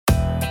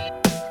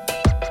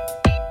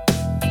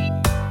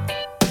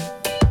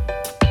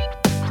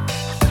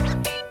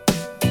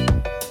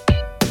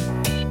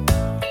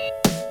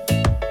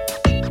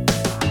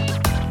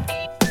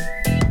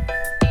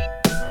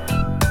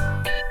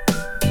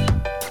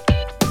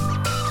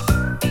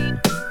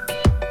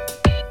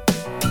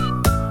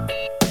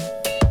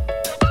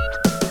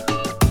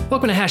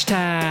Welcome to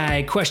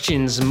Hashtag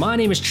Questions. My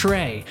name is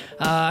Trey.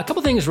 A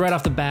couple things right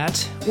off the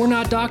bat. We're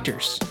not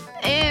doctors.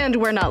 And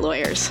we're not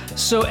lawyers.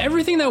 So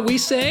everything that we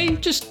say,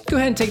 just go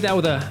ahead and take that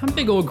with a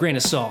big old grain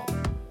of salt.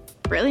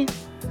 Really?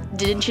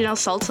 Didn't you know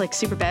salt's like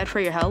super bad for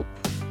your health?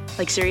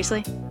 Like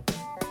seriously?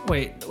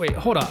 Wait,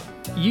 hold up.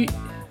 You're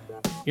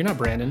not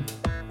Brandon.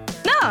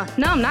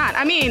 No, I'm not.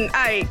 I mean,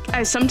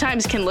 I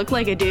sometimes can look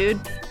like a dude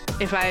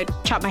if I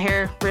chop my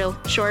hair real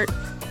short.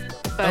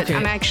 But Okay.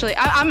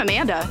 I'm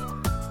Amanda.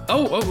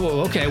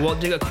 Oh, okay. Well,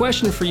 a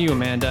question for you,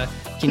 Amanda.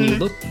 Can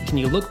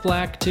you look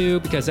black too?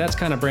 Because that's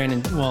kind of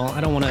Brandon. Well, I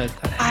don't want to.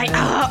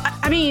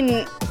 I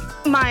mean,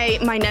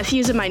 my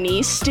nephews and my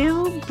niece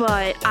do,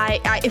 but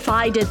if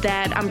I did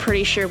that, I'm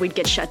pretty sure we'd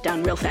get shut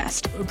down real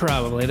fast.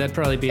 Probably. That'd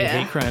probably be a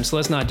hate crime. So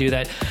let's not do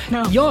that.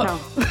 No.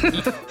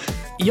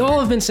 Y'all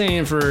have been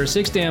saying for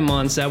 6 damn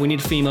months that we need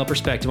a female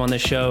perspective on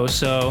this show.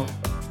 So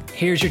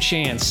here's your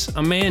chance,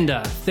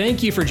 Amanda.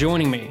 Thank you for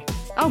joining me.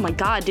 Oh my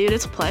God, dude,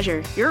 it's a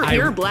pleasure. You're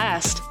a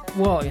blast.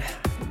 Well, you're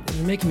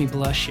making me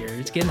blush here.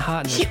 It's getting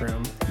hot in this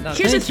room. No,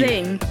 Here's the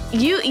thank thing.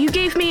 You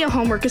gave me a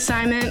homework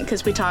assignment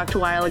because we talked a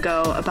while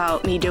ago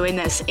about me doing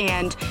this,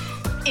 and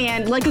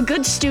like a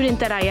good student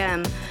that I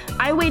am,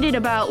 I waited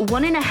about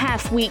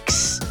 1.5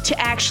 weeks to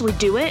actually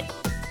do it,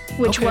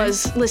 which Okay.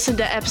 was listen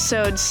to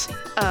episodes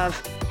of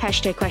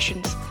Hashtag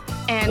Questions.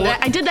 And Well,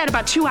 I did that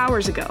about 2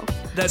 hours ago.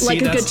 That's- like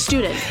see, a that's- good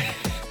student.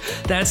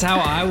 That's how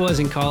I was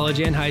in college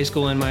and high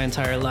school in my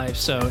entire life.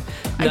 So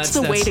It's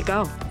the way to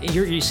go.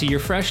 You're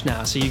fresh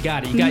now, so you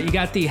got it. You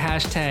got the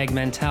hashtag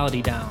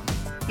mentality down.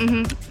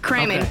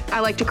 Cramming. Okay.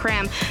 I like to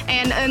cram.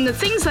 And the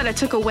things that I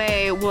took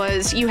away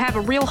was you have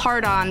a real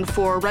hard-on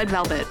for Red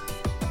Velvet.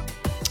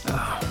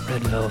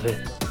 Red velvet.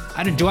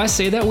 Do I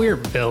say that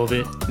weird?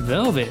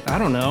 Velvet. I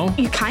don't know.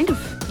 You kind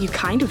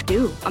of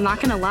do. I'm not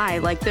gonna lie.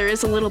 Like there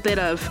is a little bit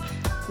of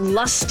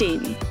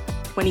lusting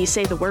when you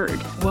say the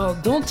word. Well,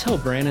 don't tell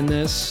Brandon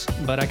this,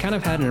 but I kind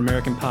of had an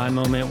American Pie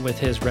moment with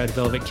his red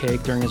velvet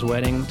cake during his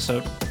wedding. So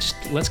just,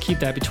 let's keep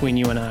that between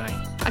you and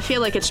I. I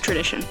feel like it's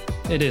tradition.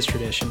 It is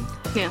tradition.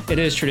 Yeah. It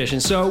is tradition.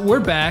 So we're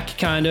back,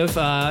 kind of.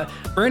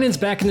 Brandon's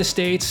back in the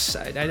States.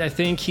 I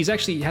think he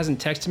hasn't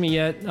texted me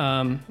yet.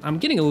 I'm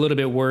getting a little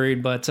bit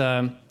worried, but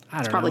I don't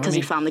know. Probably because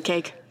he found the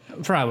cake.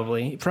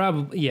 Probably,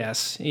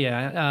 yes,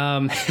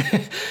 yeah.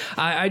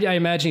 I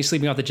imagine he's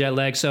sleeping off the jet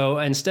lag. So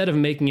instead of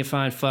making you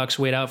fine fucks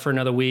wait out for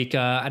another week,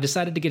 I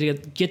decided to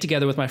get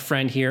together with my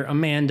friend here,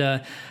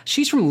 Amanda.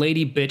 She's from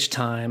Lady Bitch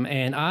Time,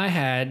 and I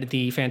had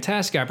the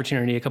fantastic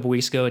opportunity a couple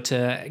weeks ago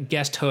to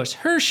guest host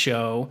her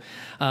show.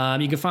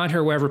 You can find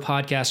her wherever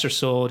podcasts are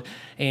sold,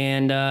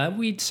 and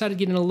we decided to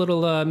get in a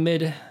little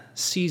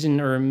mid-season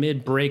or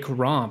mid-break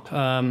romp.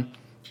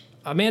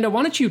 Amanda,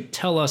 why don't you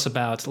tell us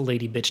about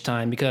Lady Bitch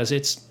Time, because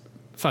it's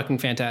fucking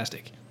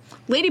fantastic.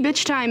 Lady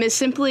Bitch Time is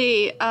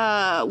simply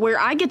where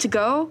I get to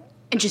go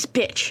and just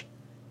bitch.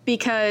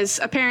 Because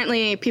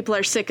apparently people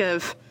are sick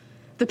of...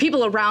 The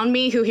people around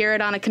me who hear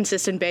it on a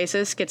consistent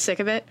basis get sick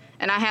of it.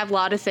 And I have a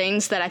lot of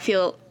things that I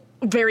feel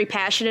very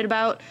passionate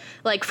about.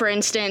 Like, for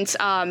instance,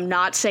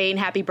 not saying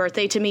happy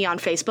birthday to me on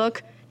Facebook.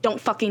 Don't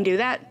fucking do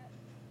that.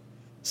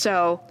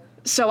 So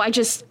I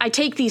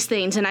take these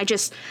things and I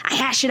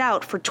hash it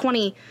out for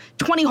 20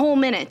 whole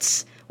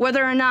minutes.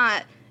 Whether or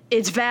not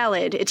it's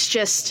valid, it's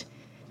just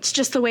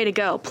the way to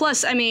go.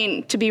 Plus, I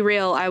mean, to be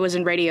real, I was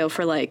in radio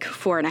for like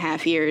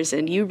 4.5 years,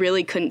 and you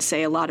really couldn't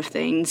say a lot of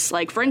things.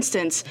 Like, for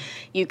instance,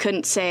 you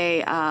couldn't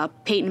say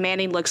Peyton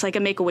Manning looks like a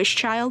Make-A-Wish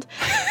child.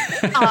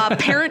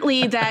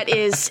 Apparently, that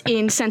is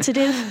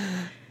insensitive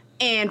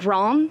and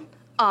wrong.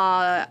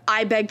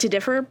 I beg to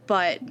differ,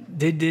 but...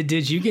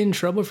 Did you get in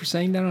trouble for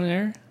saying that on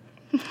air?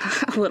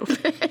 A little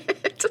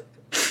bit.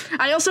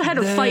 I also had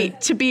to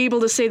fight to be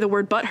able to say the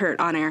word butthurt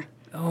on air.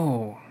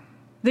 Oh.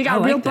 They got I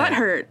like real that.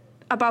 butthurt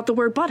about the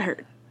word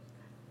butthurt.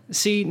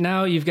 See,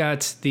 now you've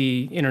got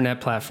the internet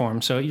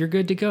platform, so you're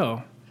good to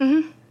go.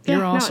 Mm-hmm.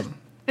 You're awesome.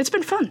 It's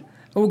been fun.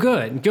 Oh,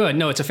 good.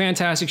 No, it's a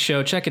fantastic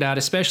show. Check it out,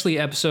 especially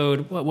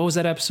episode... What was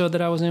that episode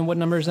that I was in? What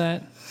number is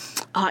that?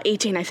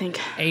 18, I think.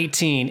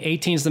 18.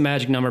 18 is the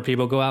magic number,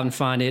 people. Go out and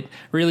find it.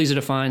 Really easy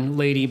to find.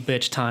 Lady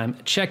Bitch Time.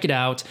 Check it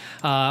out.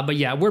 But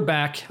yeah, we're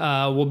back.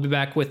 We'll be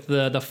back with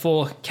the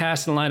full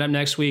cast and lineup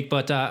next week.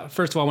 But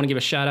first of all, I want to give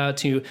a shout out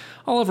to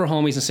all of our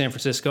homies in San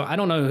Francisco. I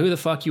don't know who the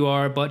fuck you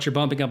are, but you're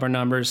bumping up our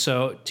numbers.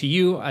 So to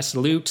you, I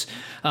salute.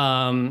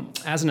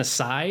 As an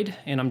aside,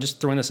 and I'm just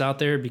throwing this out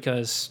there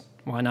because...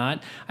 Why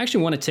not? I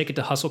actually won a ticket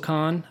to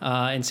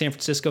HustleCon in San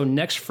Francisco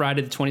next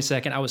Friday the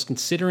 22nd. I was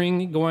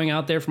considering going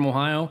out there from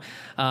Ohio,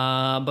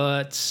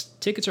 but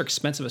tickets are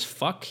expensive as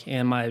fuck,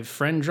 and my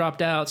friend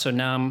dropped out, so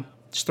now I'm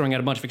just throwing out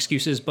a bunch of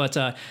excuses. But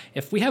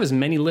if we have as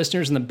many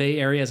listeners in the Bay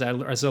Area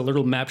as a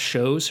little map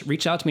shows,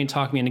 reach out to me and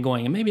talk me into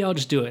going, and maybe I'll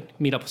just do it,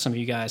 meet up with some of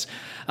you guys.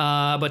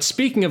 But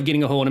speaking of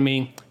getting a hold of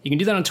me, you can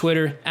do that on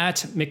Twitter, at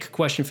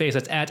McQuestionface.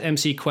 That's at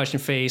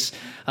MCQuestionface.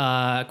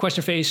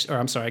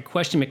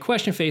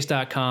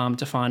 QuestionMcQuestionface.com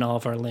to find all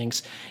of our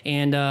links.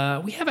 And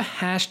we have a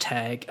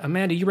hashtag.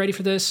 Amanda, you ready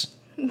for this?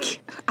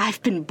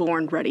 I've been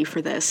born ready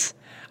for this.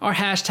 Our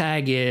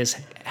hashtag is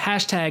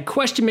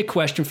 #question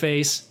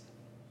McQuestionface.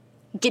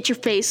 Get your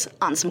face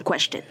on some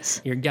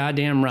questions. You're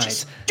goddamn right.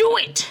 Just do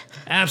it.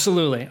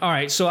 Absolutely. All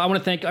right. So I want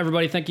to thank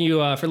everybody. Thank you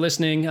for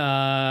listening.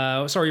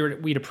 Sorry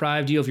we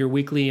deprived you of your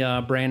weekly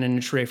Brandon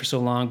and Sheree for so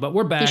long, but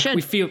we're back.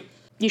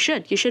 You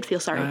should. You should feel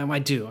sorry. I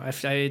do.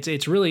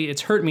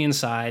 It's hurt me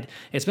inside.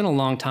 It's been a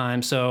long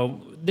time.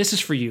 So this is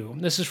for you.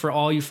 This is for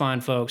all you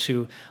fine folks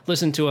who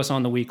listen to us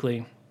on the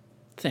weekly.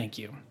 Thank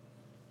you.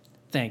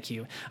 Thank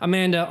you.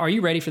 Amanda, are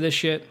you ready for this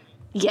shit?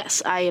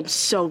 Yes, I am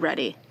so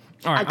ready.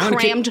 All right, I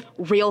crammed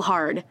real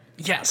hard.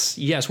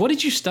 Yes. What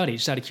did you study,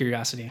 just out of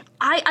curiosity?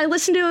 I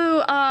listened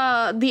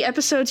to the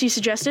episodes you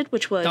suggested,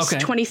 which was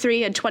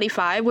 23 and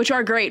 25, which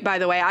are great, by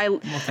the way. I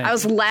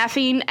was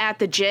laughing at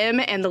the gym,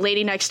 and the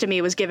lady next to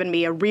me was giving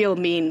me a real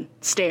mean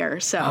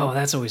stare. So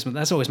that's always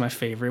my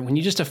favorite, when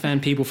you just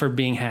offend people for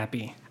being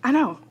happy. I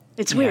know.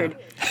 It's weird.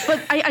 But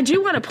I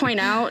do want to point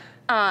out,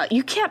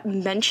 you kept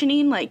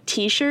mentioning, like,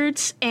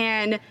 T-shirts,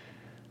 and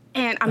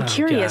I'm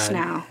curious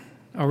now.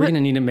 Are we going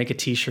to need to make a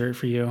T-shirt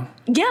for you?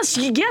 Yes.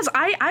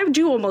 I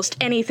do almost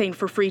anything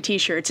for free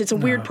T-shirts. It's a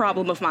weird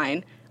problem of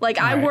mine. Like,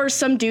 I wore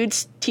some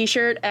dude's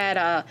T-shirt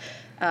at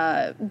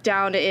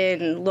down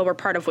in lower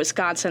part of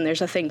Wisconsin.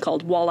 There's a thing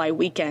called Walleye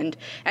Weekend.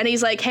 And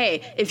he's like,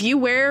 hey, if you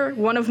wear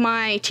one of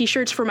my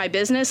T-shirts for my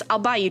business, I'll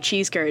buy you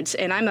cheese curds.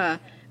 And I'm a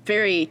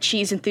very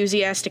cheese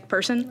enthusiastic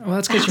person. Well,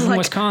 that's because you're from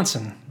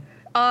Wisconsin.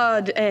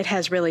 It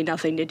has really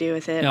nothing to do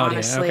with it,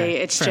 honestly. Okay.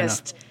 It's Fair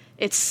just... enough.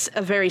 It's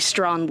a very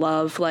strong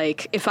love.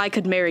 Like, if I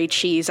could marry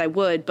cheese, I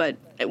would, but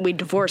we'd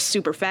divorce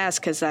super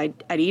fast because I'd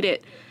eat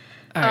it.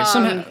 All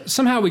right,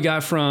 somehow we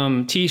got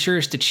from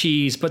T-shirts to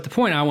cheese, but the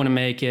point I want to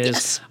make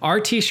is our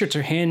T-shirts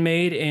are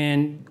handmade,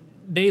 and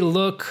they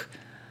look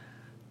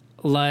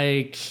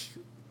like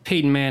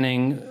Peyton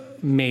Manning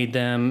made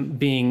them,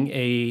 being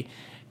a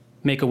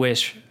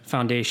Make-A-Wish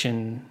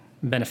Foundation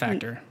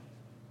benefactor.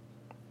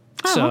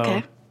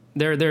 Okay.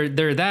 They're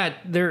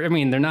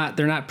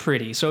not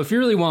pretty. So if you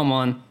really want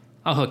one,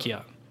 I'll hook you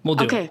up. We'll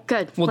do it. Okay,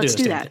 good. Let's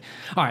do that.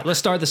 All right, let's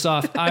start this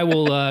off. I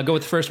will go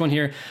with the first one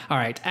here. All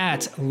right,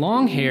 at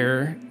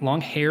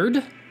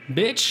long-haired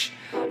bitch.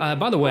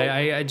 By the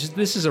way,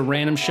 this is a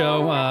random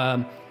show,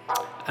 and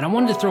I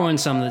wanted to throw in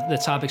some of the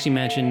topics you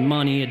mentioned: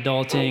 money,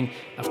 adulting,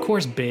 of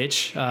course,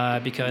 bitch,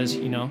 because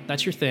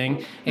that's your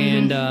thing,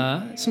 and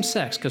some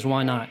sex, because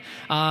why not?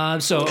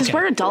 Because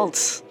we're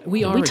adults.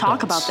 We are. We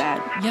talk about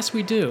that. Yes,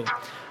 we do.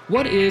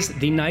 What is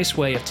the nice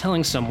way of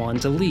telling someone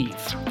to leave,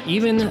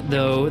 even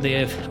though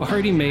they've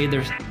already made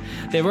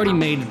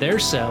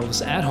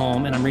themselves at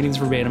home, and I'm reading this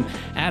verbatim,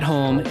 at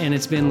home, and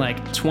it's been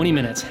like 20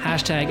 minutes,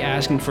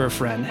 #asking for a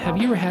friend. Have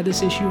you ever had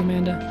this issue,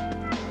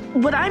 Amanda?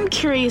 What I'm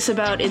curious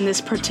about in this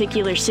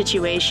particular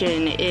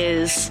situation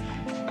is,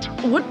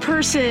 what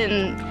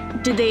person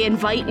did they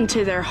invite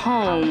into their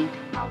home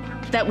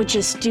that would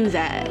just do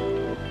that?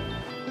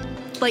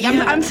 Like,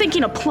 yeah. I'm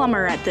thinking a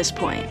plumber at this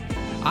point.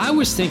 I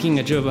was thinking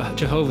a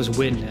Jehovah's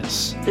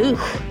Witness. Ooh.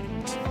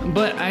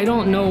 But I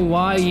don't know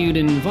why you'd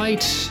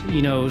invite,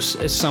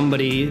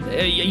 somebody.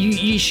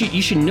 You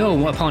should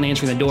know upon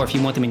answering the door if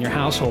you want them in your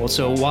household.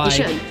 So why? You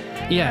should.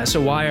 Yeah.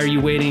 So why are you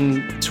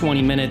waiting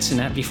 20 minutes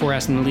before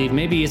asking them to leave?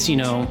 Maybe it's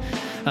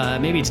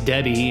maybe it's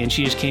Debbie and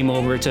she just came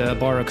over to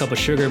borrow a cup of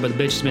sugar, but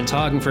the bitch has been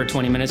talking for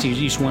 20 minutes. You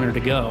just want her to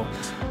go.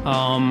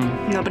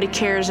 Nobody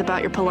cares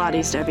about your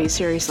Pilates, Debbie.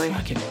 Seriously.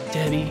 Fucking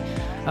Debbie.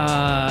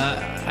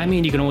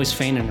 You can always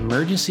feign an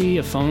emergency,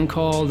 a phone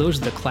call. Those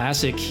are the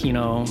classic,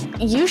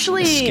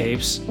 usually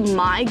escapes.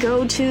 My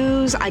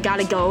go-tos, I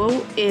gotta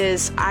go,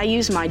 is I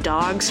use my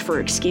dogs for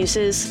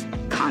excuses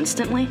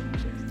constantly.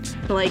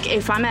 Like,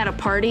 if I'm at a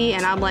party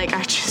and I'm like,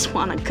 I just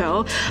want to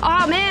go.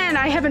 Oh man,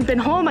 I haven't been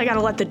home. I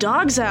gotta let the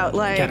dogs out.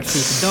 Like, gotta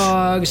feed the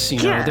dogs.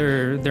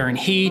 They're in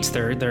heat.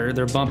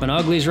 They're bumping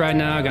uglies right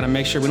now. Gotta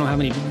make sure we don't have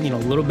any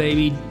little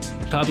baby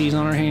puppies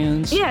on our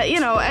hands. Yeah,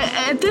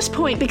 at this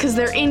point, because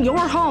they're in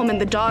your home and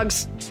the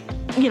dogs,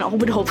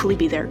 would hopefully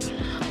be there.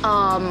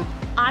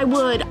 I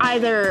would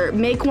either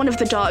make one of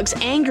the dogs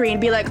angry and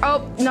be like,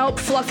 oh, nope,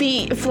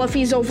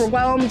 Fluffy's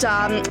overwhelmed,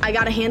 I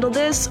gotta handle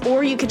this,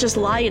 or you could just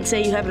lie and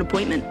say you have an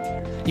appointment.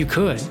 You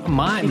could.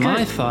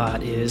 My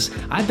thought is,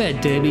 I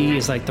bet Debbie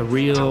is like the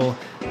real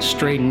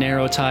straight and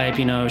narrow type.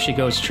 She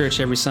goes to church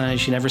every Sunday.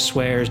 She never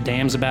swears.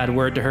 Damn's a bad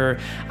word to her.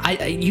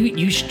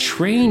 You should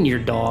train your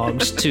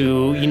dogs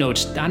to,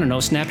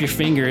 snap your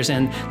fingers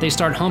and they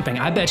start humping.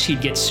 I bet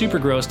she'd get super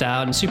grossed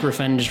out and super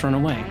offended and just run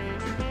away.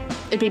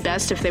 It'd be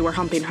best if they were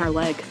humping her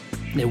leg.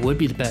 It would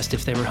be the best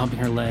if they were humping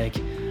her leg,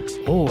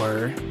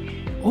 or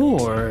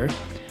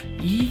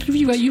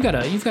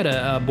you've got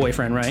a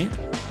boyfriend, right?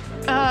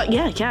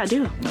 Yeah, I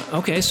do.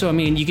 Okay, so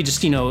you could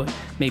just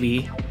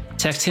maybe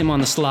text him on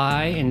the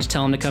sly and just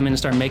tell him to come in and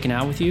start making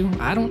out with you.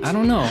 I don't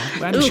know.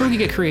 I'm sure we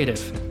could get creative.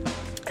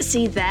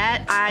 See,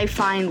 that I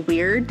find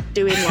weird,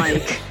 doing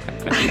like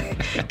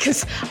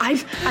Because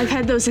I've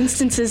had those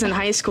instances in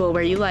high school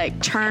where you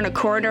like turn a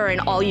corner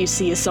and all you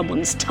see is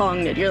someone's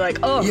tongue and you're like,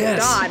 oh Yes.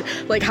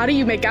 God, like how do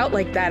you make out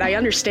like that? I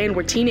understand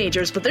we're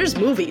teenagers, but there's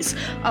movies.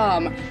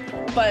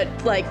 But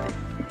like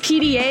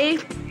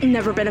PDA,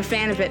 never been a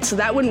fan of it, so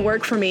that wouldn't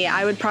work for me.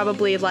 I would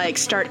probably like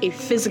start a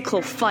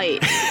physical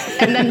fight,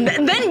 and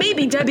then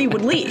maybe Debbie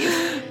would leave.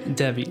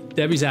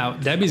 Debbie's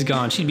out. Debbie's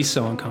gone. She'd be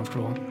so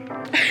uncomfortable.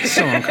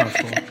 So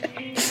uncomfortable.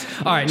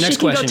 All right, next she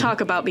can question. go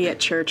talk about me at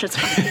church. It's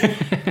fine.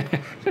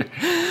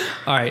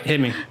 All right, hit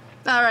me.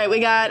 All right, we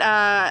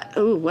got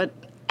what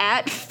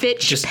at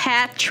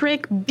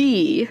Fitzpatrick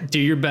B. Do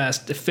your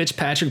best.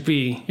 Fitzpatrick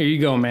B. Here you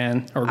go,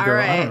 man. Or girl,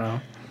 right. I don't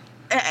know.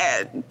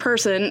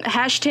 Person,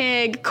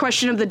 hashtag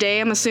question of the day,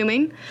 I'm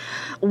assuming.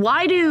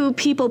 Why do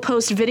people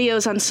post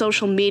videos on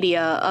social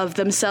media of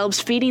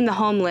themselves feeding the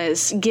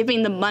homeless,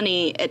 giving them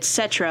money,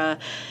 etc.,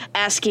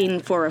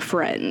 asking for a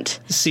friend?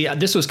 See,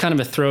 this was kind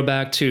of a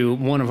throwback to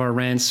one of our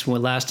rants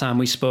when last time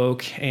we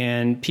spoke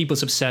and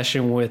people's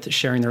obsession with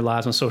sharing their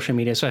lives on social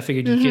media. So I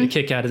figured you'd get a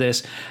kick out of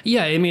this.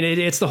 Yeah, I mean,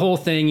 it's the whole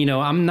thing, you know,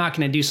 I'm not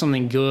going to do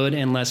something good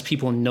unless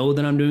people know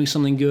that I'm doing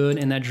something good,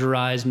 and that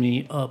drives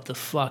me up the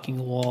fucking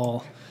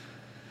wall.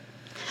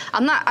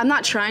 I'm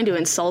not trying to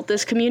insult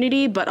this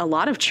community, but a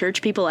lot of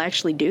church people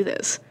actually do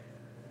this.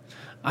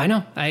 I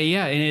know.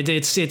 Yeah, and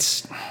it's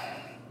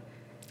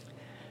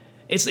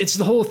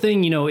the whole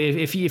thing, you know.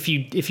 If you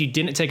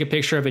didn't take a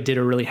picture of it, did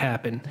it really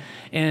happen?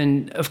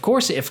 And of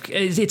course, if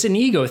it's an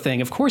ego thing,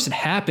 of course it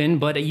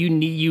happened. But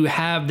you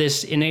have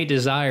this innate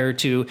desire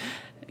to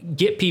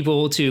get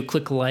people to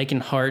click like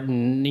and heart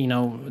and, you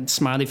know,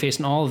 smiley face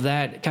and all of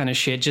that kind of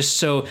shit, just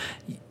so.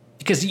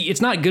 Because it's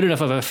not good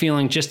enough of a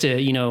feeling just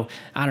to, you know,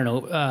 I don't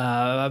know,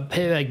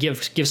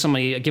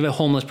 give a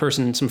homeless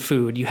person some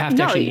food. You have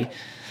to actually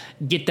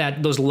get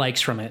those likes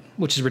from it,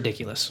 which is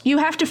ridiculous. You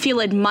have to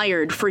feel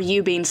admired for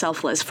you being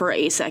selfless for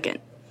a second.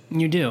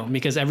 You do,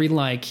 because every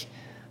like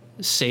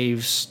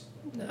saves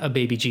a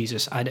baby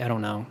Jesus. I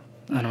don't know.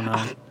 I don't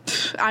know.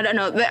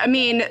 I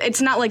mean,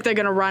 it's not like they're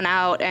going to run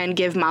out and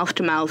give mouth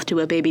to mouth to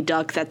a baby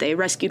duck that they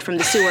rescued from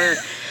the sewer.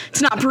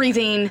 It's not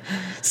breathing.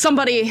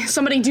 Somebody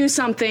do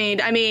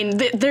something. I mean,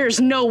 there's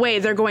no way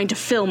they're going to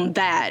film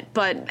that.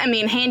 But, I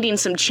mean, handing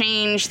some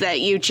change that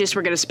you just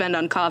were going to spend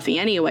on coffee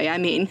anyway. I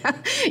mean,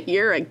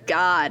 you're a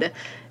god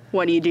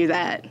when you do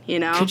that, you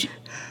know?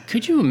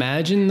 Could you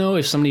imagine, though,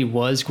 if somebody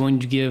was going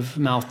to give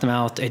mouth to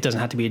mouth? It doesn't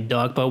have to be a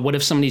duck, but what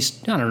if somebody's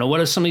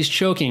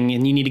choking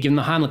and you need to give them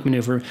the Heimlich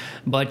maneuver,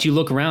 but you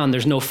look around,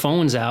 there's no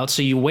phones out,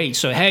 so you wait.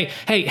 So, hey,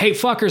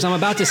 fuckers, I'm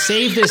about to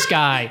save this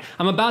guy.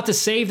 I'm about to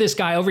save this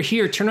guy over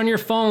here. Turn on your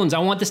phones. I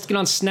want this to get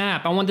on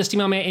Snap. I want this to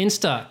be on my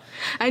Insta.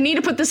 I need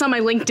to put this on my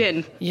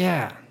LinkedIn.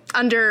 Yeah.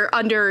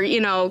 Under you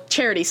know,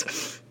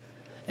 charities.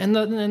 And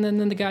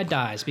then the guy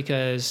dies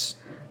because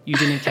you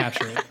didn't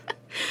capture it.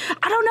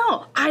 I don't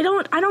know. I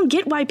don't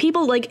get why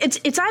people like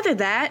it's either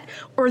that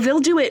or they'll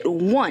do it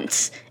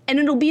once and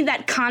it'll be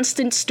that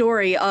constant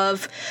story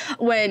of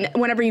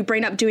whenever you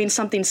bring up doing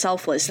something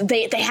selfless,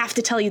 they have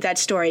to tell you that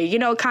story. You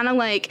know, kind of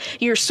like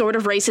your sort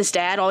of racist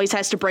dad always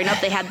has to bring up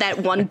they had that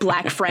one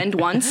black friend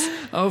once.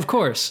 Of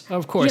course. You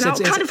know,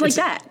 kind of like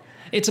that.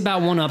 It's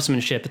about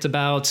one-upsmanship. It's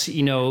about,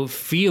 you know,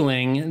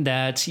 feeling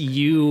that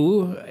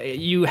you're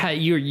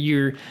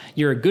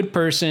a good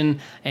person,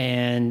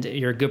 and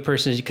you're a good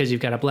person because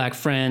you've got a black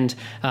friend.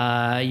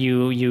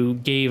 You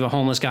gave a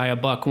homeless guy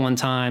 $1 one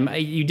time.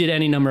 You did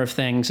any number of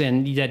things,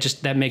 and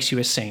that makes you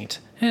a saint.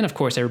 And of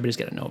course, everybody's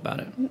got to know about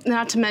it.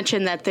 Not to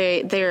mention that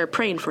they're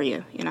praying for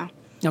you. You know.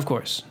 Of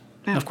course.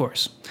 Yeah. Of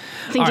course.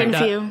 Thinking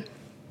of you.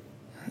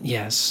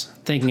 Yes,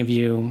 thinking of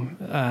you.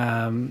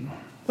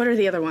 What are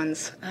the other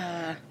ones?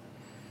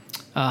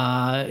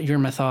 You're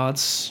my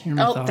thoughts. You're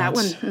my thoughts. That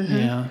one. Mm-hmm.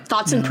 Yeah.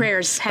 Thoughts and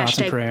prayers. Thoughts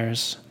Hashtag. and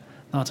prayers.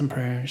 Thoughts and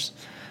prayers.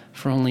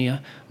 For only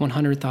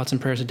 100 thoughts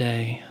and prayers a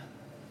day,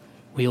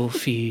 we'll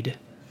feed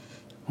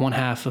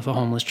 1/2 of a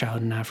homeless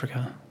child in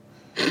Africa.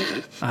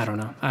 I don't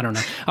know.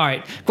 All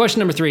right. Question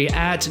number 3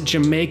 at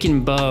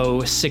Jamaican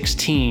Beau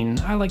 16.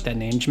 I like that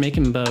name,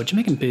 Jamaican Beau.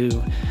 Jamaican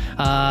Boo.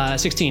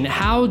 16.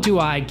 How do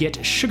I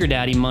get sugar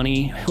daddy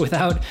money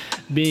without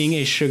being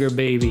a sugar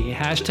baby?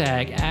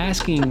 Hashtag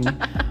asking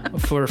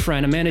for a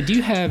friend. Amanda, do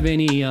you have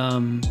any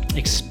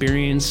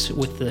experience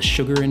with the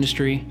sugar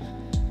industry?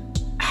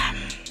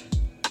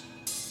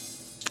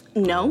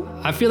 No.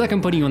 I feel like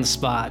I'm putting you on the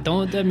spot.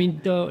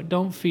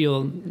 Don't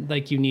feel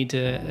like you need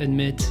to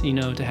admit, you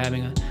know, to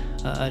having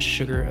a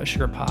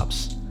sugar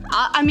pops.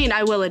 I mean,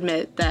 I will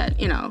admit that,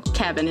 you know,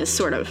 Kevin is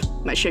sort of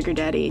my sugar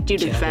daddy due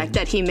to the fact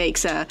that he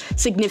makes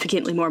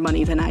significantly more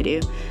money than I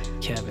do.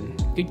 Kevin,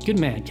 good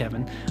man,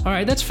 Kevin. All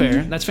right, that's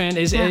fair. That's fair.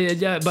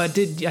 But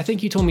I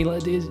think you told me?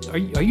 Are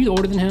you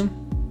older than him?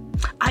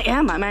 I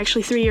am. I'm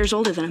actually 3 years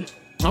older than him.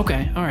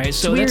 Okay. All right.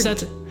 So it's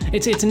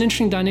an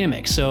interesting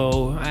dynamic.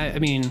 So I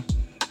mean,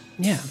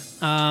 yeah.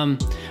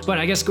 But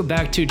I guess go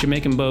back to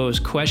Jamaican Beau's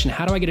question.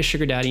 How do I get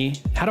sugar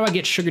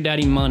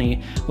daddy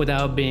money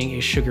without being a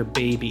sugar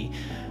baby?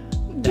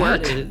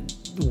 Work.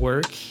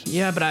 Work.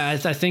 Yeah, but I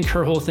think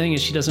her whole thing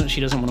is she doesn't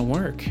want to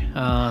work.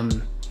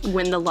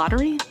 Win the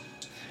lottery?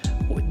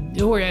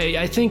 Or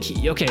I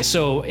think, okay,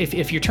 so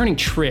if you're turning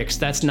tricks,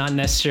 that's not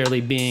necessarily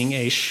being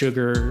a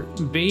sugar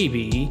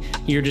baby.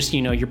 You're just,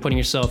 you're putting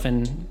yourself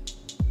in,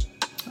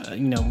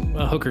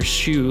 a hooker's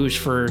shoes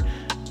for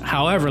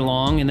however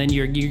long, and then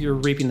you're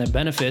reaping the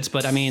benefits.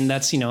 But I mean,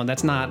 that's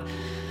not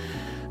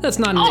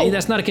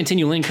a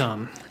continual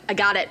income. I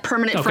got it.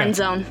 Permanent friend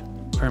zone.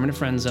 Permanent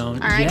friend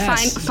zone. All right,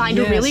 find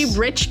a really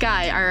rich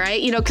guy, all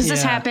right? Because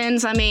this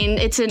happens, I mean,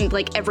 it's in,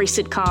 like, every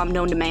sitcom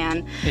known to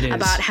man. It is.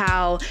 About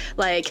how,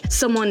 like,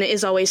 someone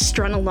is always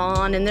strung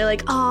along, and they're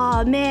like,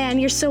 oh, man,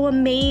 you're so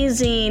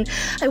amazing.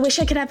 I wish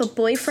I could have a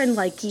boyfriend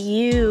like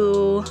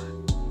you.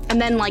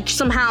 And then, like,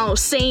 somehow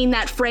saying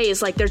that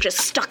phrase, like, they're just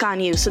stuck on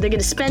you, so they're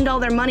gonna spend all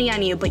their money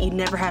on you, but you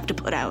never have to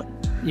put out.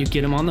 You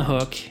get them on the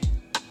hook.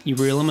 You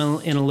reel them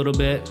in a little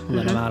bit,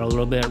 let them out a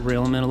little bit,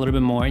 reel them in a little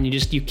bit more, and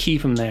you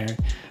keep them there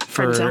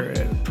for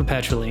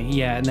perpetually.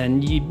 Yeah, and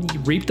then you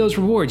reap those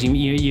rewards.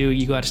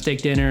 You go out to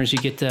steak dinners, you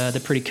get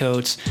the pretty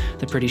coats,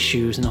 the pretty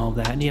shoes, and all of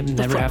that. And you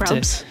never have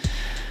to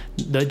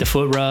the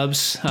foot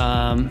rubs.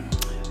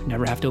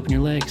 Never have to open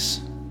your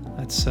legs.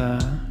 That's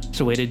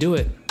the way to do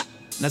it.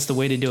 That's the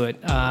way to do it.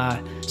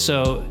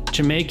 So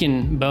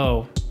Jamaican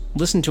Beau,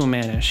 listen to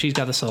Amanda. She's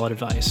got the solid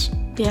advice.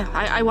 Yeah,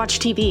 I watch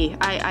TV.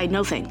 I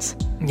know things.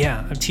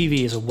 Yeah, TV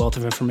is a wealth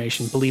of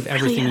information. Believe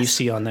everything you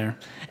see on there.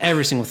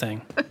 Every single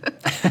thing.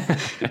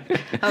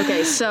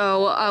 Okay,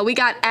 so we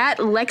got at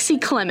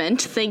Lexi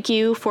Clement. Thank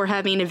you for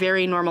having a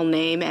very normal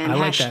name and I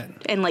like that.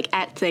 And like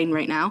at thing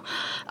right now.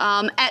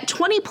 At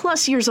 20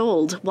 plus years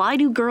old, why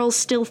do girls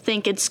still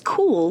think it's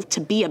cool to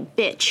be a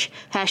bitch?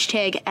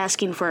 Hashtag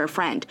asking for a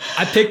friend.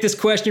 I picked this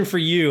question for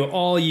you,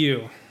 all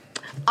you.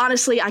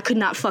 Honestly, I could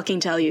not fucking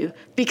tell you,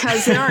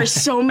 because there are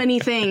so many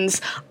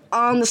things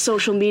on the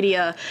social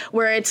media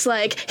where it's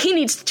like, he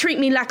needs to treat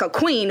me like a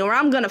queen or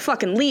I'm gonna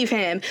fucking leave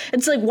him.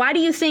 It's like, why do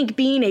you think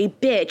being a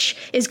bitch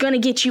is gonna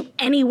get you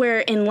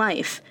anywhere in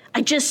life?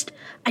 I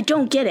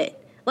don't get it.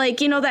 Like,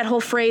 that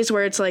whole phrase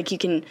where it's like you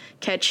can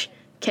catch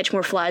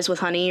more flies with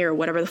honey or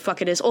whatever the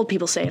fuck it is. Old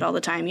people say it all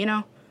the time,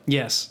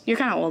 Yes. You're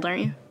kind of old,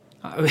 aren't you?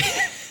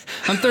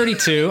 I'm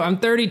 32.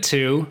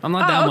 I'm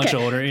not that much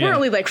older. Yeah. We're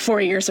only like 4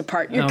 years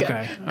apart. You're good.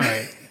 Okay. All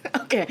right.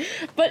 Okay.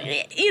 But,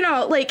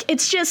 like,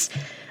 it's just,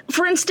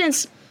 for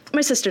instance,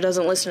 my sister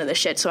doesn't listen to this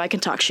shit, so I can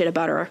talk shit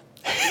about her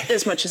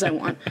as much as I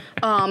want.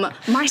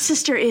 My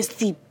sister is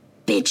the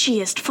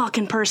bitchiest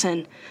fucking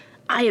person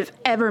I have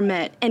ever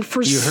met. And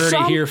for You heard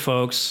it here,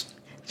 folks.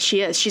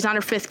 She is. She's on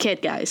her 5th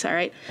kid, guys, all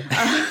right?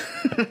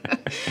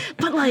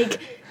 But, like,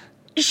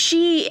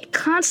 she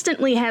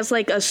constantly has,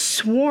 like, a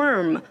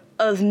swarm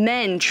of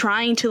men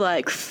trying to,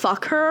 like,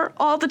 fuck her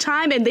all the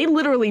time, and they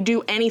literally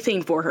do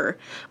anything for her.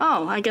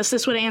 Oh, I guess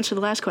this would answer the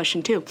last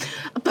question, too.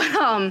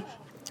 But,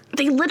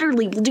 they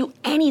literally will do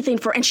anything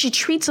for her, and she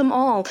treats them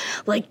all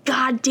like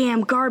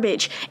goddamn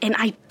garbage, and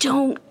I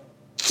don't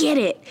get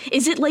it.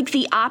 Is it, like,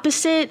 the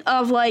opposite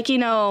of, like,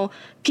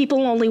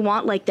 people only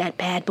want, like, that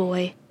bad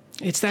boy?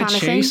 It's that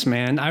chase,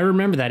 man. I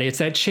remember that. It's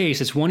that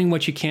chase. It's wanting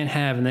what you can't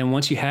have, and then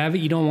once you have it,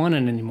 you don't want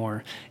it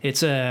anymore.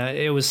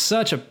 It was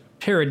such a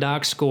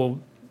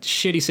paradoxical,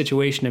 shitty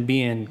situation to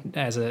be in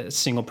as a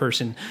single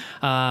person.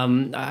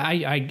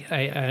 I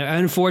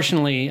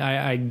unfortunately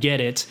I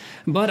get it,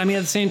 but I mean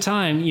at the same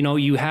time,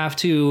 you have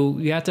to.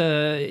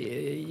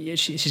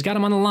 She's got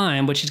him on the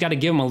line, but she's got to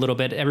give him a little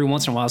bit every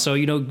once in a while. So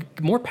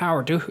more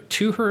power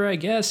to her, I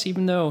guess.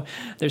 Even though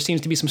there seems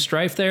to be some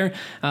strife there,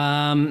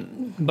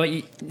 but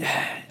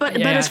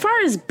as far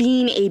as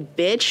being a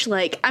bitch,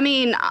 like, I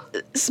mean,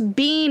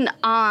 being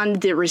on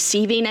the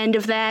receiving end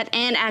of that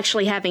and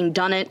actually having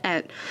done it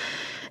at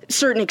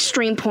certain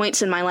extreme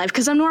points in my life,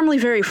 because I'm normally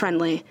very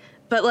friendly,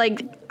 but,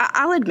 like,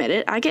 I'll admit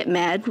it, I get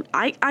mad,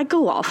 I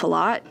go off a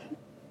lot,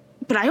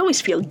 but I always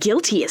feel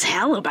guilty as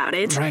hell about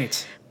it.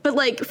 Right. But,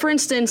 like, for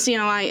instance,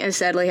 I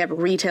sadly have a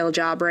retail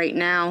job right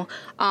now.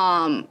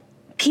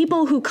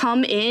 People who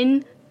come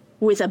in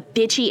with a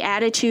bitchy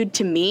attitude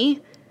to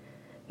me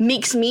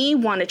makes me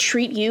want to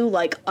treat you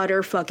like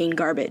utter fucking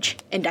garbage,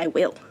 and I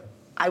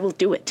will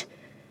do it.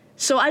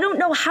 So I don't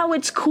know how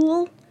it's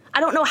cool. I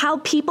don't know how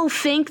people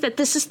think that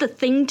this is the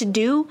thing to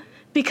do,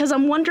 because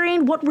I'm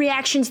wondering what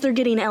reactions they're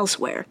getting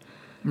elsewhere.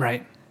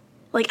 Right.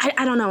 Like,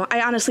 I don't know. I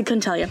honestly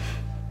couldn't tell you.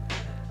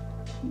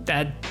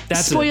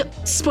 That's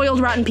spoiled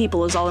rotten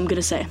people is all I'm going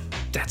to say.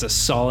 That's a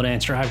solid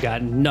answer. I've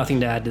got nothing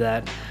to add to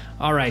that.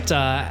 All right,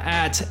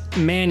 at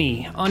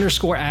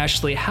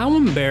Manny_Ashley, how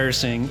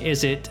embarrassing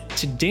is it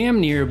to damn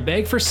near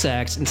beg for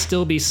sex and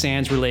still be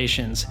sans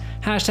relations?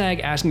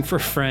 Hashtag asking for a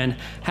friend.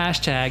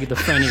 Hashtag the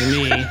friend is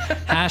me.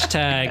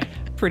 Hashtag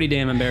pretty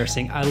damn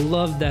embarrassing. I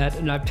love that,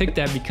 and I picked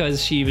that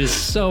because she was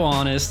so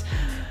honest.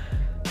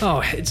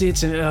 I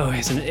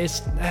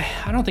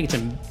don't think it's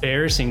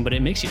embarrassing, but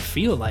it makes you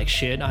feel like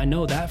shit. I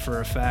know that for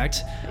a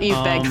fact.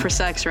 You've begged for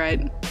sex,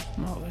 right?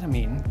 Oh, I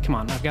mean, come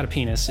on, I've got a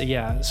penis.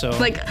 Yeah, so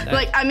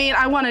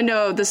I want to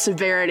know the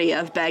severity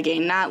of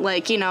begging, not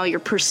like, you're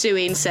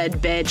pursuing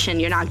said bitch and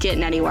you're not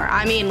getting anywhere.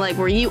 I mean, like,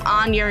 were you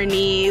on your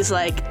knees,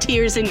 like,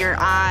 tears in your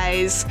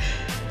eyes?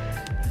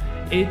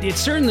 It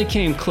certainly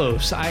came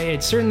close.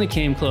 It certainly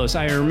came close.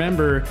 I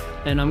remember,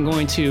 and I'm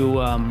going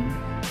to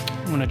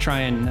try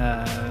and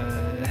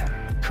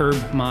curb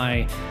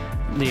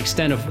the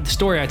extent of the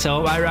story I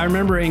tell. I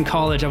remember in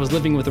college I was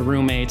living with a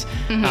roommate.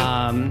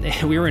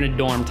 We were in a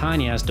dorm,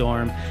 tiny ass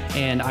dorm,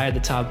 and I had the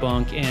top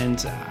bunk,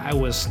 and I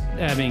was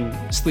having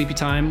sleepy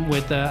time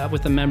with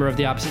a member of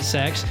the opposite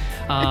sex.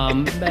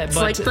 It's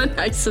like the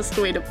nicest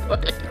way to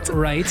put it.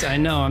 Right, I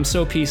know. I'm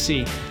so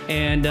PC,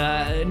 and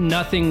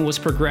nothing was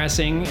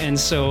progressing, and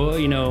so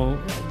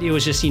it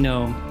was just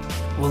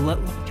well,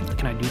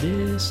 can I do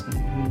this?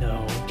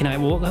 No. Can I?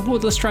 Well,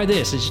 let's try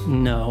this.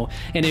 No.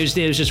 And it was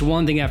just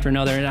one thing after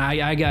another. And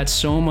I got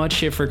so much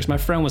shit for it because my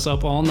friend was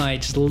up all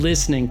night just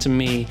listening to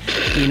me,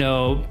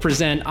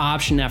 present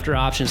option after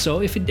option.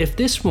 So if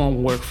this won't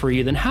work for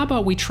you, then how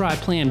about we try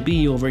plan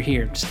B over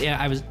here?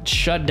 I was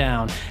shut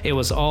down. It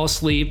was all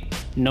sleep,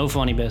 no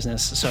funny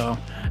business. So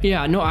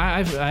yeah, no,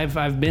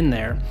 I've been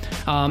there.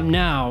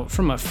 Now,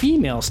 from a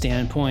female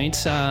standpoint,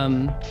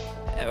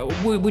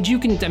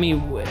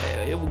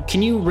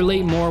 can you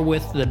relate more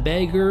with the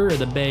beggar or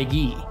the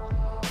beggee?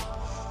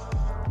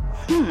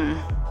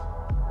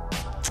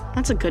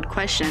 That's a good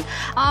question.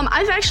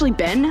 I've actually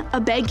been a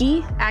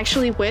beggee,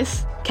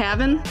 with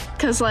Kevin,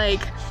 because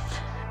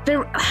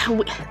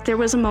there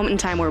was a moment in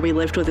time where we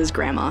lived with his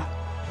grandma.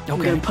 Okay.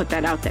 I'm gonna put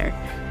that out there.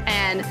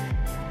 And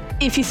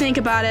if you think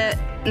about it,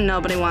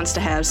 nobody wants to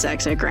have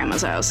sex at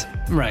grandma's house.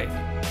 Right.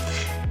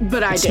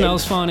 But I did. It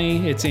smells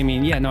funny. I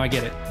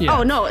get it. Yeah.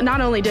 Oh, no,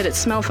 not only did it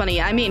smell funny,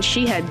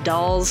 she had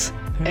dolls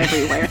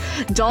everywhere.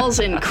 Dolls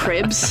in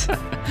cribs,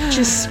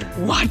 just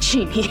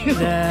watching you.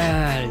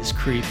 That is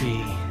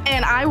creepy.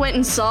 And I went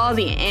and saw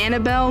the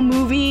Annabelle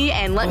movie,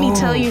 and let me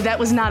tell you, that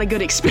was not a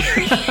good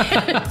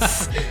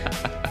experience.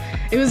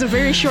 It was a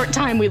very short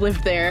time we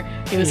lived there.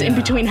 It was in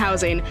between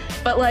housing.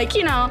 But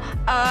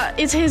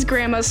it's his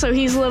grandma, so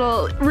he's a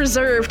little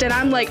reserved. And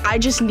I'm like, I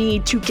just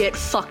need to get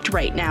fucked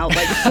right now.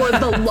 For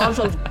the love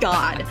of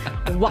God.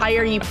 Why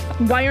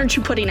aren't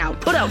you putting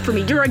out? Put out for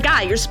me. You're a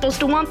guy. You're supposed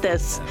to want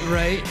this.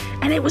 Right.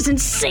 And it was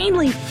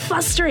insanely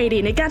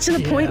frustrating. It got to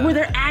the point where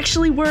there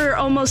actually were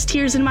almost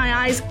tears in my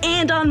eyes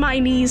and on my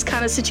knees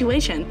kind of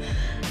situation.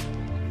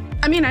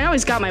 I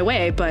always got my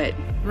way, but...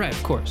 Right,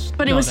 of course.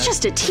 But it was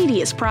just a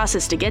tedious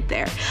process to get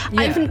there.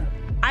 Yeah.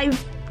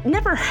 I've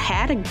never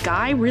had a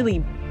guy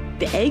really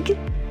beg,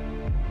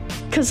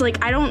 because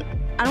I don't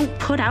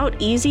put out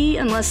easy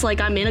unless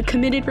I'm in a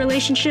committed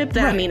relationship.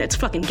 Then right. It's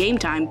fucking game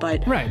time.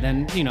 But right,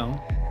 then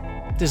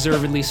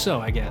deservedly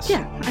so, I guess.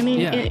 Yeah,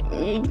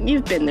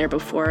 you've been there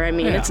before.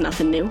 It's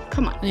nothing new.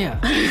 Come on. Yeah.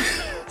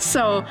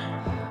 So.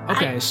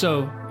 Okay,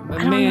 so.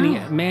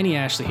 Manny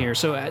Ashley here.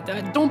 So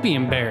don't be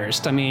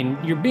embarrassed.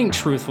 You're being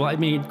truthful.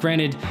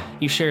 Granted,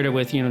 you shared it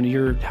with,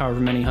 your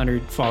however many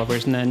hundred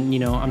followers, and then,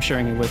 I'm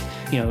sharing it with,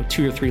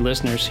 2 or 3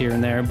 listeners here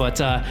and there.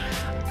 But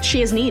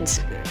she has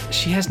needs.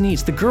 She has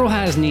needs. The girl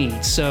has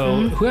needs.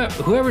 So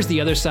whoever's the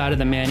other side of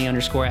the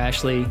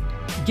Manny_Ashley,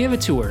 give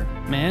it to her,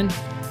 man.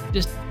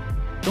 Just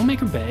don't make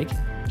her beg.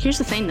 Here's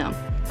the thing, though.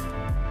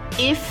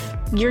 If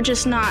you're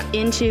just not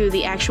into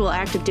the actual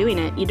act of doing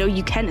it,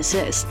 you can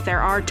assist.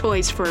 There are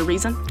toys for a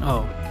reason.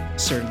 Oh,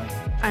 certainly.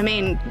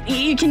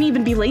 You can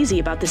even be lazy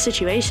about the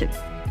situation.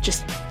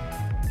 Just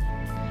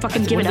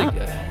fucking give it up.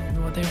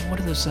 What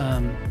are those,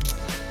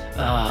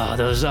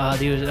 those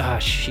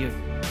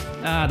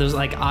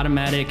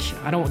automatic,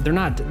 they're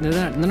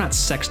not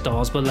sex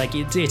dolls, but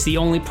it's the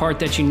only part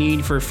that you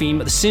need for a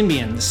female. The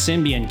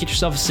Symbian. Get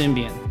yourself a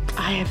Symbian.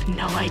 I have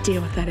no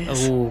idea what that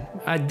is. Oh,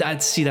 I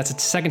see. That's the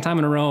second time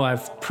in a row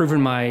I've proven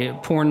my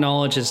porn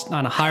knowledge is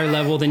on a higher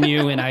level than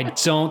you, and I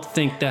don't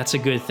think that's a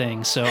good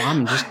thing. So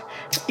I'm just,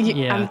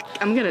 yeah.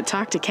 I'm gonna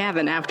talk to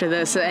Kevin after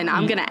this, and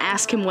I'm gonna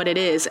ask him what it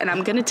is, and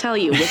I'm gonna tell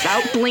you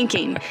without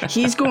blinking.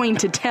 He's going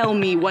to tell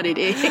me what it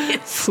is.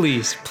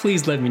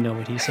 Please let me know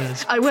what he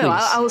says. I will.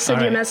 Please. I'll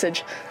send you a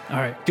message. All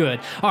right,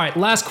 good. All right,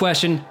 last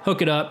question.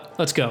 Hook it up.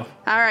 Let's go.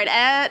 All right,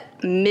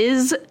 at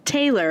Ms.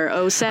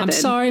 Taylor 07. I'm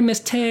sorry, Miss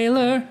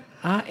Taylor.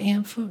 I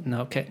am food.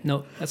 No, okay.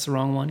 No, that's the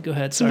wrong one. Go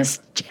ahead. Sorry. Miss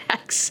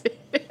Jackson.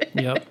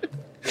 Yep.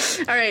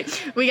 All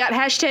right. We got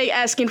hashtag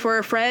asking for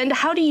a friend.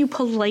 How do you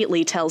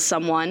politely tell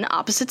someone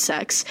opposite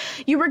sex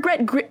you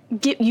regret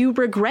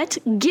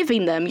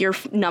giving them your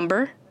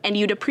number and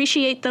you'd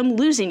appreciate them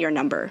losing your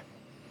number?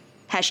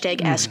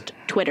 Hashtag asked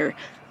Twitter.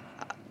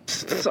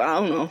 I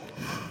don't know.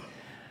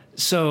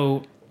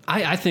 So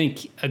I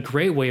think a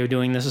great way of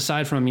doing this,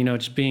 aside from,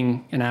 just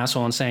being an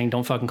asshole and saying,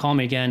 don't fucking call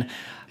me again,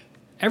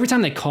 every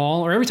time they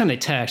call or every time they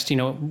text,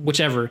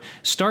 whichever,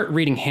 start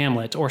reading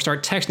Hamlet or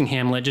start texting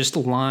Hamlet, just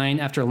line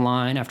after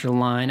line after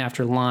line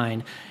after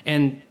line,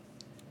 and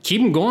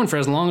keep them going for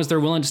as long as they're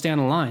willing to stay on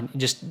the line.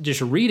 Just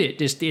read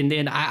it.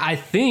 And I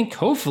think,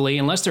 hopefully,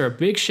 unless they're a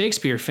big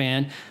Shakespeare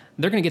fan,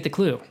 they're going to get the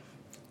clue.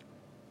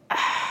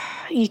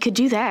 You could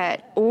do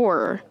that,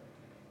 or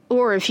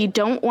if you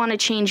don't want to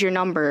change your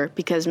number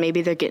because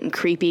maybe they're getting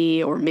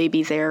creepy or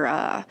maybe they're,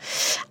 I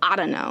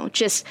don't know,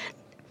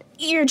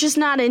 you're just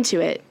not into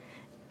it.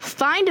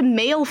 Find a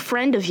male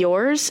friend of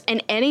yours,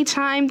 and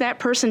anytime that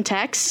person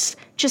texts,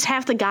 just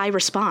have the guy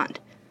respond.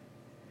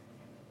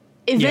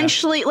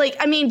 Eventually,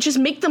 just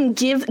make them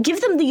give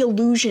them the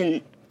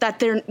illusion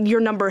that your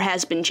number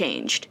has been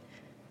changed.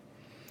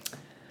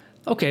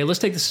 Okay, let's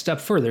take this a step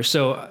further.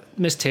 So,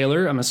 Miss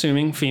Taylor, I'm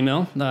assuming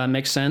female,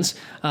 makes sense.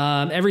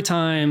 Every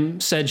time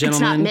said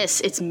gentleman... It's not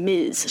Miss, it's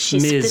Ms.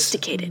 She's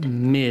sophisticated.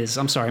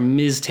 I'm sorry,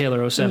 Ms.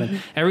 Taylor 07. Mm-hmm.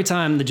 Every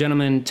time the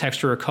gentleman text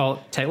her or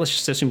let's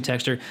just assume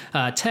text her,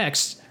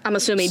 text... I'm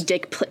assuming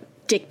dick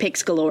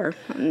pics galore.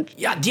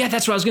 Yeah,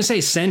 that's what I was gonna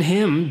say. Send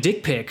him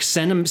dick pics.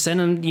 Send him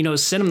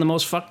the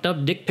most fucked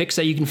up dick pics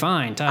that you can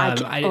find.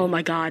 Oh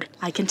my God,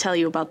 I can tell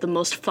you about the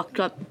most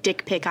fucked up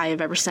dick pic I have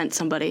ever sent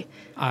somebody.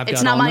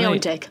 It's not my own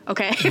dick,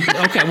 okay?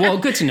 Okay, well,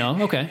 good to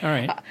know. Okay, all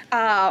right.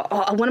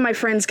 One of my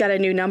friends got a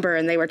new number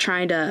and they were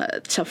trying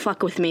to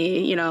fuck with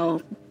me,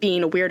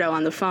 being a weirdo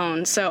on the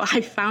phone. So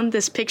I found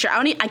this picture.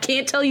 I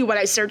can't tell you what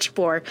I searched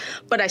for,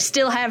 but I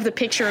still have the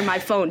picture in my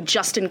phone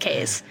just in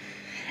case.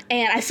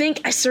 And I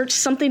think I searched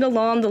something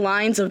along the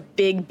lines of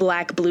big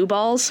black blue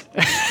balls.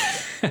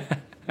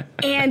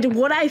 And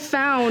what I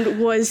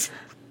found was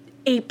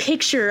a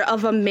picture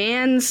of a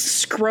man's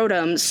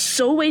scrotum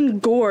so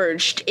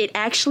engorged it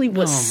actually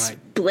was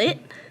split.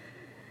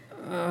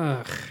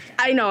 Ugh.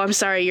 I know, I'm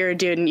sorry, you're a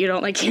dude and you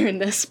don't like hearing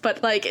this, but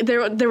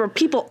there were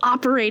people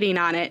operating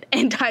on it,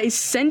 and I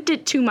sent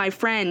it to my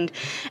friend,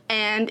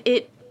 and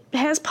it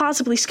has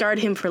possibly scarred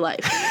him for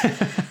life.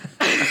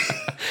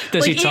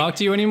 Does he talk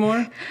to you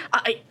anymore?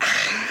 A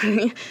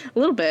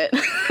little bit.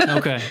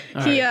 Okay.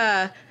 All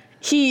right.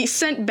 He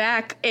sent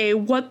back a,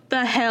 what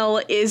the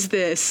hell is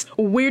this?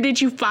 Where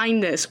did you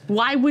find this?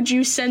 Why would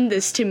you send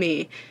this to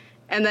me?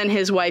 And then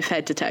his wife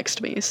had to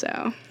text me,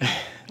 so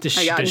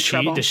I got in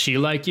trouble. Does she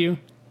like you?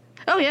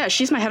 Oh, yeah,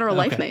 she's my hetero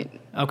life mate.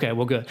 Okay,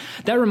 well, good.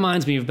 That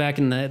reminds me of back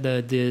in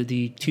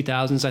the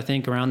 2000s, I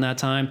think, around that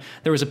time.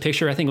 There was a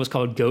picture, I think it was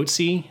called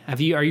Goatsy.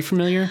 Are you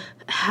familiar?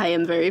 I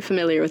am very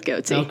familiar with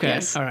Goatsy. Okay,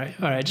 yes. All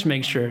right, just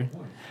make sure.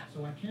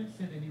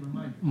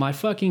 My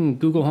fucking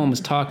Google Home is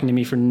talking to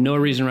me for no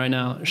reason right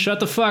now. Shut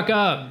the fuck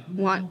up.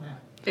 What?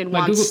 It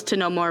wants to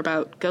know more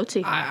about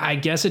Goatsy. I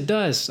guess it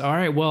does. All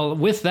right. Well,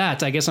 with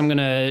that, I guess I'm going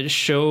to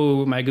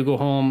show my Google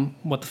Home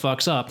what the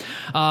fuck's up.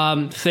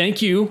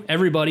 Thank you,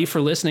 everybody, for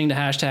listening to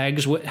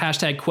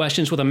hashtag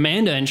questions with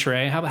Amanda and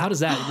Trey. How does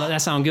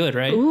that sound good,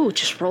 right? Ooh,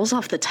 just rolls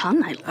off the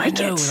tongue. I like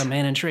it. With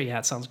Amanda and Trey. Yeah,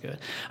 it sounds good.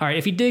 All right.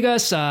 If you dig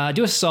us, do us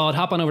a solid.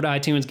 Hop on over to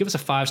iTunes. Give us a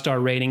 5-star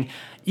rating.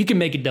 You can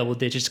make it double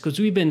digits because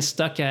we've been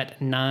stuck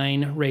at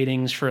 9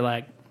 ratings for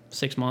like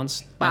 6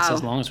 months. That's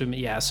as long as we've been.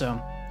 Yeah,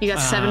 so. You got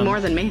 7 more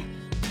than me.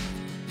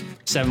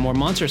 7 more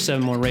months or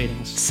 7 more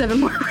ratings? 7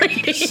 more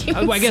ratings.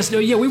 I guess,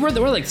 yeah, we're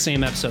like the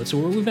same episode. So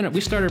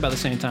we started about the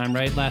same time,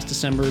 right? Last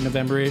December,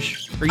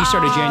 November-ish? Or you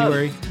started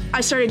January?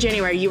 I started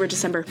January. You were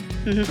December.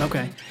 Mm-hmm.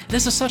 Okay.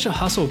 This is such a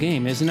hustle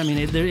game, isn't it? I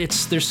mean,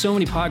 there's so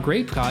many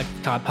great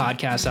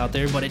podcasts out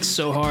there, but it's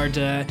so hard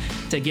to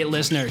get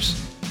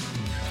listeners.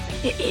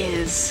 It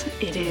is.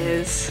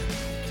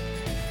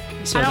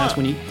 So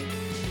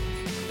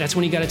that's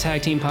when you got a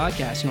tag team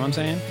podcast, you know what I'm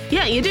saying?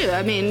 Yeah, you do.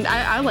 I mean,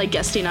 I like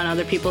guesting on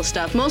other people's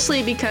stuff,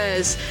 mostly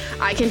because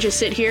I can just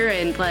sit here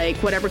and, like,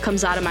 whatever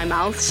comes out of my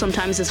mouth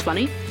sometimes is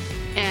funny,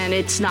 and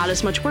it's not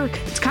as much work.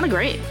 It's kind of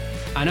great.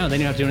 I know. They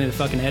don't have to do any of the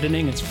fucking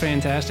editing. It's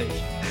fantastic.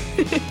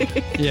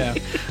 Yeah.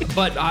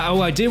 But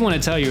I did want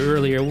to tell you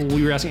earlier,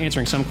 we were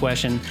answering some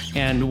question,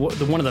 and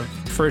one of the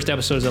first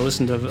episodes I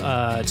listened to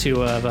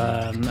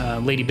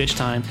Lady Bitch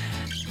Time,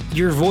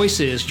 your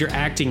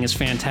acting is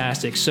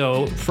fantastic.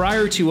 So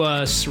prior to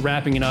us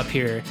wrapping it up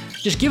here,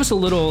 just give us a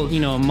little,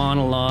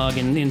 monologue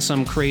in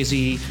some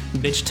crazy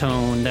bitch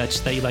tone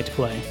that you like to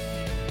play.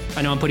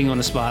 I know I'm putting you on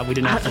the spot. We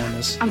did not plan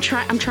this. I'm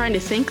trying to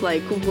think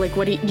like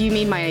what do you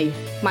mean my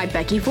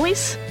Becky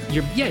voice? Do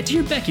your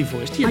Becky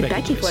voice. My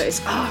Becky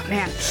voice. Oh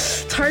man,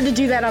 it's hard to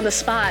do that on the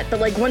spot. But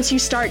like once you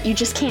start, you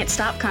just can't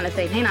stop, kind of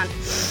thing. Hang on,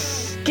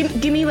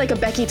 give me like a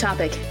Becky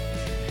topic.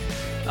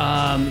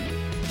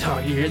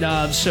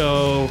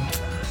 So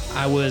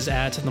I was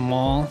at the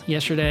mall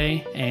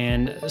yesterday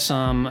and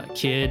some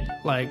kid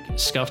like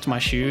scuffed my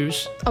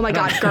shoes. Oh my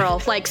God,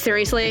 girl, like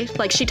seriously?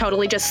 Like she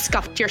totally just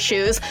scuffed your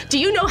shoes? Do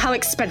you know how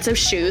expensive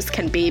shoes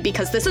can be?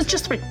 Because this is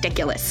just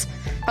ridiculous,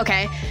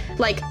 okay?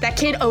 Like that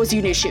kid owes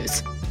you new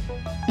shoes.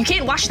 You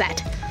can't wash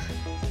that.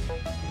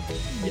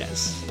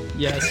 Yes.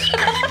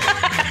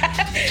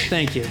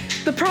 Thank you.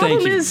 The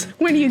problem is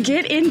when you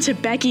get into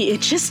Becky,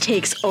 it just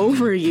takes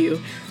over you.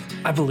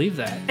 I believe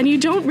that. And you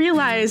don't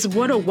realize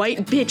what a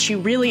white bitch you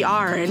really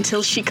are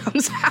until she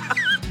comes out.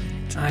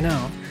 I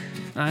know.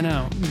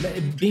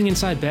 Being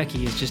inside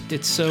Becky is just, I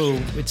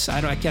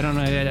don't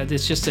know,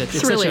 it's just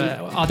it's such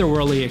a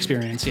otherworldly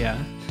experience, yeah.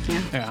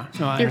 Yeah.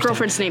 No, your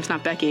girlfriend's name's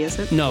not Becky, is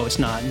it? No, it's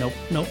not. Nope.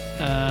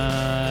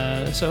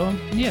 So,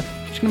 yeah,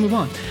 just gonna move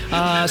on.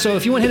 So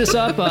if you want to hit us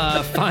up,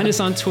 find us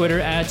on Twitter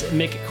at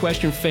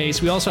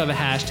MickQuestionFace. We also have a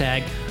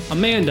hashtag.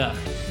 Amanda,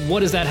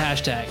 what is that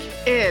hashtag?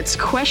 It's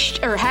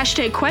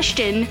hashtag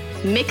question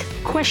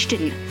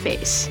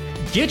MickQuestionFace.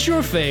 Get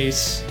your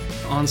face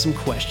on some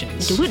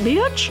questions. Do it,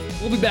 bitch.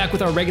 We'll be back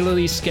with our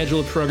regularly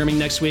scheduled programming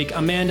next week.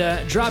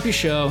 Amanda, drop your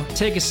show.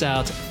 Take us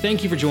out.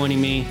 Thank you for joining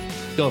me.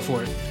 Go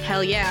for it.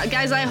 Hell yeah.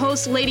 Guys, I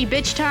host Lady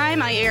Bitch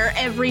Time. I air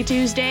every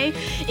Tuesday.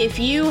 If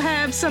you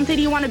have something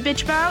you want to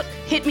bitch about,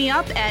 hit me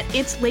up at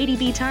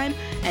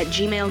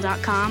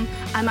itsladybtime@gmail.com.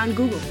 I'm on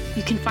Google.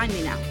 You can find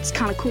me now. It's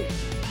kind of cool.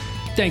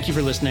 Thank you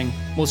for listening.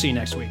 We'll see you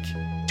next week.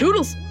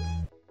 Toodles!